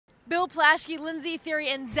Bill Plaschke, Lindsay Theory,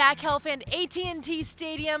 and Zach Helfand, AT&T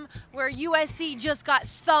Stadium, where USC just got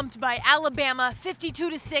thumped by Alabama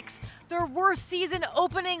 52-6, their worst season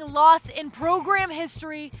opening loss in program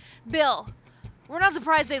history. Bill, we're not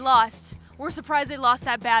surprised they lost. We're surprised they lost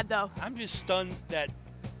that bad, though. I'm just stunned that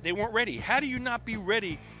they weren't ready. How do you not be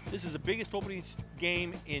ready? This is the biggest opening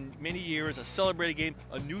game in many years, a celebrated game,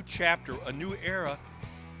 a new chapter, a new era.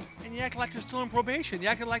 And you act like you're still in probation. You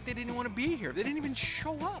act like they didn't want to be here. They didn't even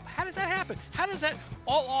show up. How does that happen? How does that,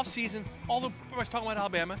 all offseason, all the everybody's talking about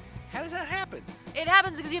Alabama, how does that happen? It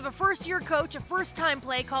happens because you have a first-year coach, a first-time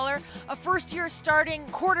play caller, a first-year starting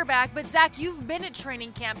quarterback. But Zach, you've been at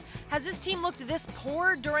training camp. Has this team looked this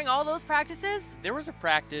poor during all those practices? There was a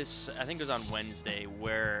practice, I think it was on Wednesday,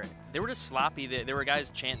 where they were just sloppy. There were guys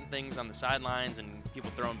chanting things on the sidelines and people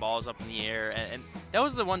throwing balls up in the air. And that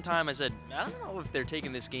was the one time I said, I don't know if they're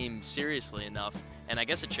taking this game seriously enough. And I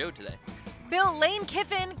guess it showed today. Bill, Lane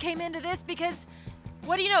Kiffin came into this because,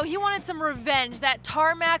 what do you know, he wanted some revenge. That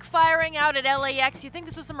tarmac firing out at LAX, you think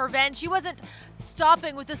this was some revenge? He wasn't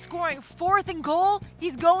stopping with the scoring. 4th and goal,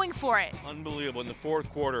 he's going for it. Unbelievable. In the fourth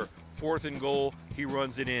quarter, 4th and goal, he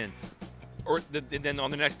runs it in. Or then on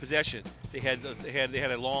the next possession, they had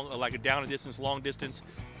a long, like a down and distance, long distance,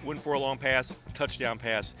 went for a long pass, touchdown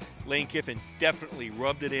pass. Lane Kiffin definitely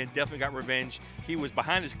rubbed it in, definitely got revenge. He was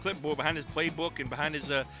behind his clipboard, behind his playbook, and behind his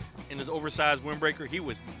in his oversized windbreaker. He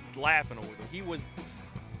was laughing over them. He was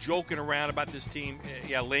joking around about this team.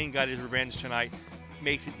 Yeah, Lane got his revenge tonight.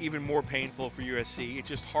 Makes it even more painful for USC. It's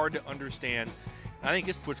just hard to understand. I think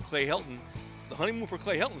this puts Clay Helton, the honeymoon for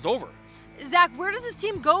Clay Helton's over. Zach, where does this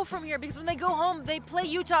team go from here? Because when they go home, they play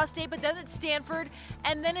Utah State, but then it's Stanford,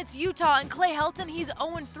 and then it's Utah. And Clay Helton, he's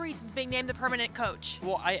 0-3 since being named the permanent coach.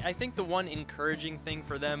 Well, I think the one encouraging thing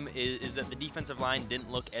for them is that the defensive line didn't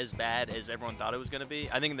look as bad as everyone thought it was going to be.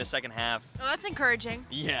 I think in the second half. Oh, that's encouraging.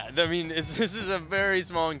 Yeah, I mean, this is a very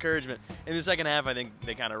small encouragement. In the second half, I think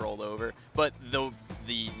they kind of rolled over. But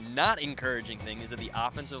the not encouraging thing is that the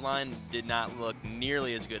offensive line did not look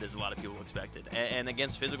nearly as good as a lot of people expected. And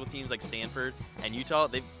against physical teams like Stanford and Utah,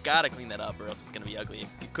 they've got to clean that up or else it's going to be ugly.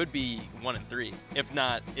 It could be 1-3, if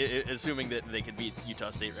not, assuming that they could beat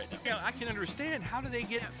Utah State right now. Yeah, I can understand. How do they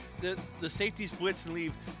get the safety splits and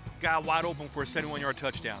leave guy wide open for a 71-yard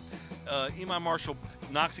touchdown? Iman Marshall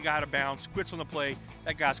knocks a guy out of bounds, quits on the play.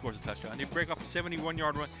 That guy scores a touchdown. They break off a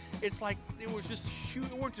 71-yard run. It's like it was just huge.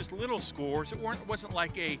 It weren't just little scores. It wasn't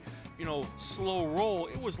like a slow roll.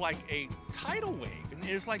 It was like a tidal wave, and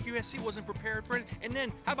it's like USC wasn't prepared for it. And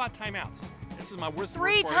then how about timeouts? This is my worst.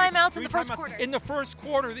 Three timeouts in the first quarter. In the first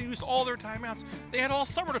quarter, they used all their timeouts. They had all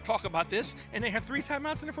summer to talk about this, and they have 3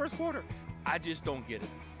 timeouts in the first quarter. I just don't get it.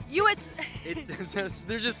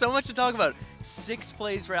 There's just so much to talk about. 6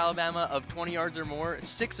 plays for Alabama of 20 yards or more,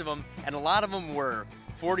 6 of them, and a lot of them were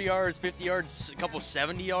 40 yards, 50 yards, a couple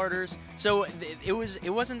 70-yarders. So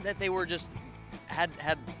it wasn't that they were just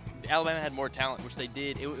Alabama had more talent, which they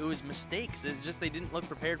did. It was mistakes. It's just they didn't look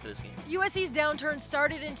prepared for this game. USC's downturn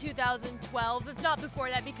started in 2012, if not before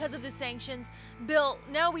that, because of the sanctions. Bill,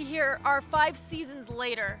 now we hear our 5 seasons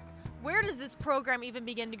later. Where does this program even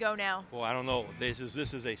begin to go now? Well, I don't know. This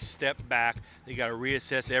is a step back. They got to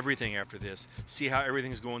reassess everything after this. See how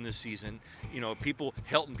everything's going this season. People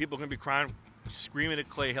are going to be crying, screaming at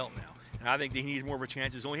Clay Helton now. And I think he needs more of a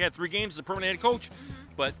chance. He's only had 3 games as a permanent head coach,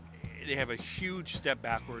 but they have a huge step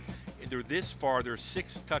backward. They're this far. They're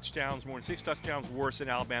 6 touchdowns, more than 6 touchdowns worse than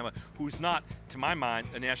Alabama, who's not, to my mind,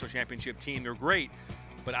 a national championship team. They're great,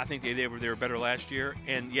 but I think they were better last year,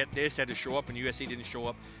 and yet they just had to show up, and USC didn't show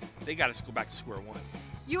up. They got to go back to square one.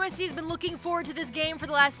 USC's been looking forward to this game for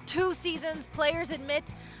the last 2 seasons. Players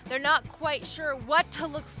admit they're not quite sure what to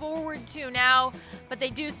look forward to now, but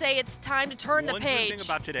they do say it's time to turn the page. One good thing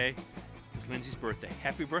about today is Lindsay's birthday.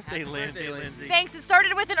 Happy birthday, Lindsay. Thanks. It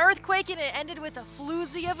started with an earthquake and it ended with a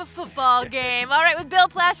floozy of a football game. All right, with Bill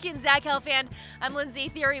Plaschke and Zach Helfand, I'm Lindsay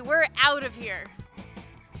Theory. We're out of here.